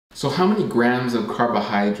So how many grams of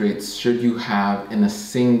carbohydrates should you have in a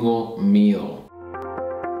single meal?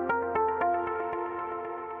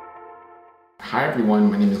 Hi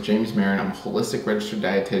everyone, my name is James Marin. I'm a holistic registered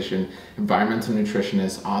dietitian, environmental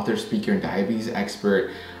nutritionist, author, speaker, and diabetes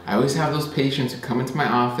expert. I always have those patients who come into my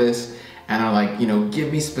office and are like,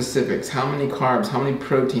 give me specifics. How many carbs, how many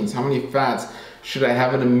proteins, how many fats should I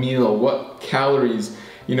have in a meal? What calories?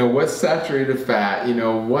 What's saturated fat?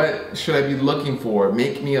 What should I be looking for?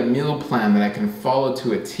 Make me a meal plan that I can follow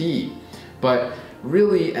to a T. But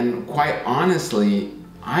really, and quite honestly,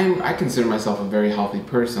 I consider myself a very healthy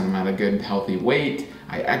person. I'm at a good, healthy weight.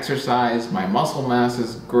 I exercise, my muscle mass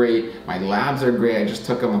is great, my labs are great. I just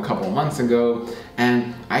took them a couple months ago,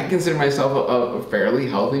 and I consider myself a fairly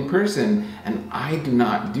healthy person, and I do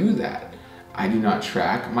not do that. I do not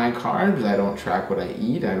track my carbs, I don't track what I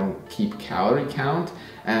eat, I don't keep calorie count,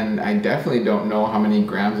 and I definitely don't know how many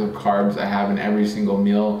grams of carbs I have in every single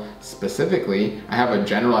meal specifically. I have a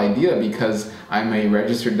general idea because I'm a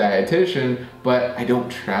registered dietitian, but I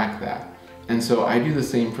don't track that. And so I do the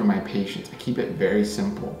same for my patients. I keep it very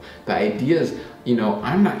simple. The idea is,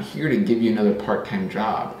 I'm not here to give you another part-time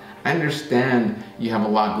job. I understand you have a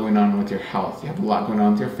lot going on with your health. You have a lot going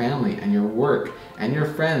on with your family and your work and your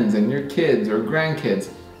friends and your kids or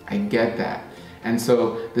grandkids. I get that. And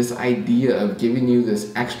so this idea of giving you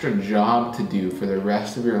this extra job to do for the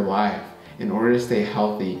rest of your life in order to stay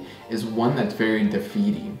healthy is one that's very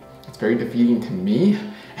defeating. It's very defeating to me,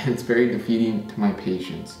 and it's very defeating to my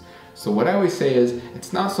patients. So what I always say is,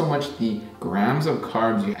 it's not so much the grams of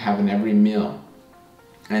carbs you have in every meal.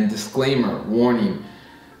 And disclaimer, warning,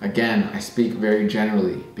 again, I speak very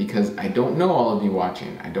generally because I don't know all of you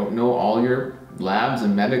watching. I don't know all your labs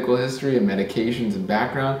and medical history and medications and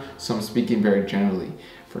background, so I'm speaking very generally.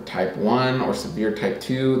 For type 1 or severe type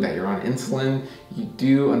 2 that you're on insulin, you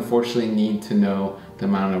do unfortunately need to know the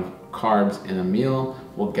amount of carbs in a meal.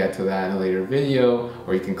 We'll get to that in a later video,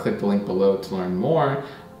 or you can click the link below to learn more.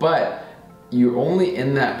 But you're only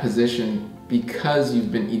in that position because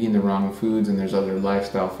you've been eating the wrong foods, and there's other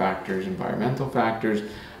lifestyle factors, environmental factors,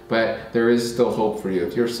 but there is still hope for you.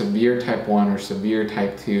 If you're severe type 1 or severe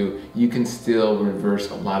type 2, you can still reverse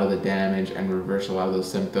a lot of the damage and reverse a lot of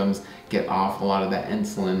those symptoms, get off a lot of that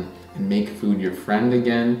insulin, and make food your friend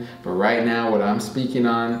again. But right now, what I'm speaking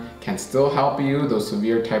on can still help you, those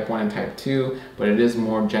severe type 1 and type 2, but it is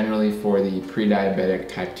more generally for the pre-diabetic,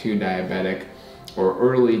 type 2 diabetic, or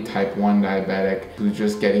early type 1 diabetic who's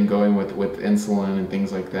just getting going with insulin and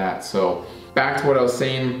things like that. So back to what I was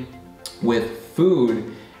saying with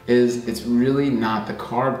food, is it's really not the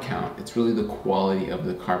carb count, it's really the quality of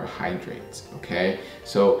the carbohydrates, okay?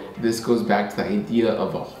 So this goes back to the idea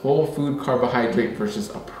of a whole food carbohydrate versus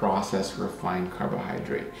a processed refined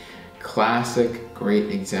carbohydrate. Classic, great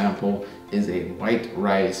example is a white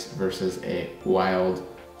rice versus a wild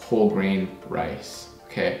whole grain rice,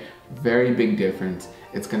 okay? Very big difference.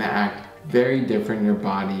 It's gonna act very different in your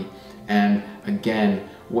body, and again,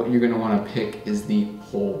 what you're gonna wanna pick is the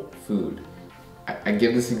whole food. I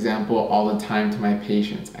give this example all the time to my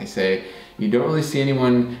patients. I say, you don't really see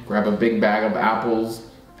anyone grab a big bag of apples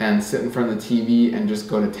and sit in front of the TV and just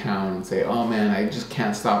go to town and say, oh man, I just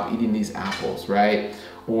can't stop eating these apples, right?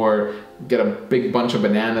 Or get a big bunch of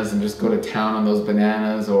bananas and just go to town on those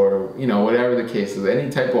bananas, or whatever the case is. Any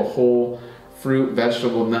type of whole fruit,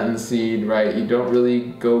 vegetable, nut and seed, right? You don't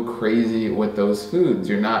really go crazy with those foods.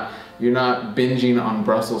 You're not binging on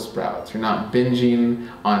Brussels sprouts. You're not binging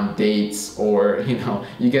on dates, or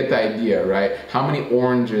you get the idea, right? How many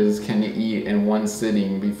oranges can you eat in one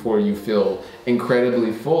sitting before you feel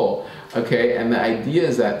incredibly full? Okay, and the idea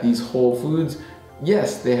is that these whole foods,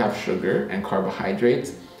 yes, they have sugar and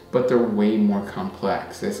carbohydrates, but they're way more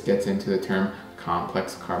complex. This gets into the term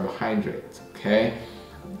complex carbohydrates, okay?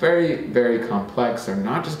 Very, very complex. They're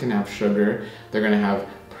not just gonna have sugar, they're gonna have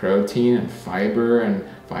protein and fiber and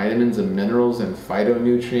vitamins and minerals and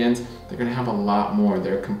phytonutrients. They're gonna have a lot more.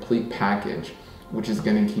 They're a complete package, which is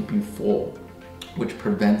gonna keep you full, which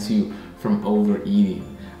prevents you from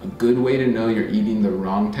overeating. A good way to know you're eating the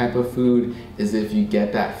wrong type of food is if you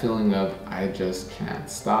get that feeling of, I just can't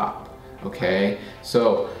stop, okay?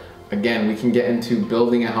 So again, we can get into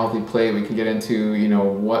building a healthy plate, we can get into,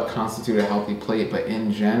 what constitutes a healthy plate, but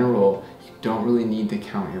in general, you don't really need to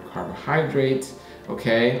count your carbohydrates,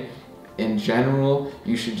 okay? in general,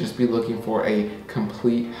 you should just be looking for a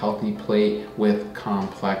complete healthy plate with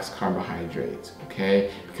complex carbohydrates,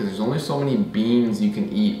 okay? Because there's only so many beans you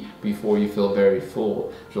can eat before you feel very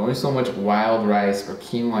full. There's only so much wild rice or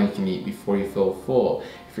quinoa you can eat before you feel full.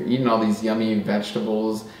 If you're eating all these yummy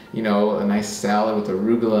vegetables, you know, a nice salad with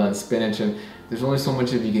arugula and spinach, and there's only so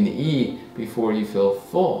much of you can eat before you feel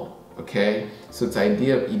full, okay? So it's the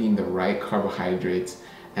idea of eating the right carbohydrates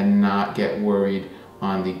and not get worried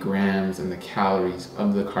on the grams and the calories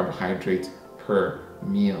of the carbohydrates per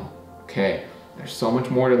meal, okay? There's so much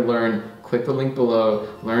more to learn. Click the link below,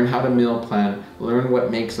 learn how to meal plan, learn what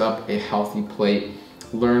makes up a healthy plate,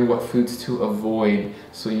 learn what foods to avoid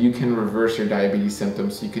so you can reverse your diabetes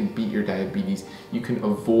symptoms, so you can beat your diabetes, you can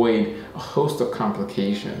avoid a host of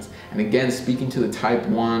complications. And again, speaking to the type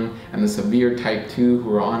 1 and the severe type 2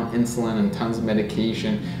 who are on insulin and tons of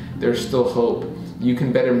medication, there's still hope. You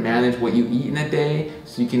can better manage what you eat in a day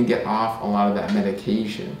so you can get off a lot of that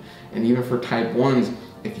medication. And even for type 1s,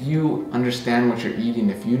 if you understand what you're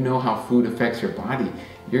eating, if you know how food affects your body,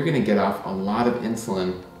 you're gonna get off a lot of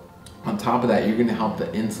insulin. On top of that, you're gonna help the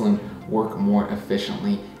insulin work more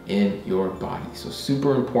efficiently in your body. So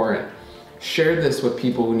super important. Share this with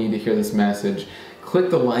people who need to hear this message.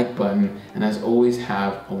 Click the like button, and as always,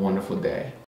 have a wonderful day.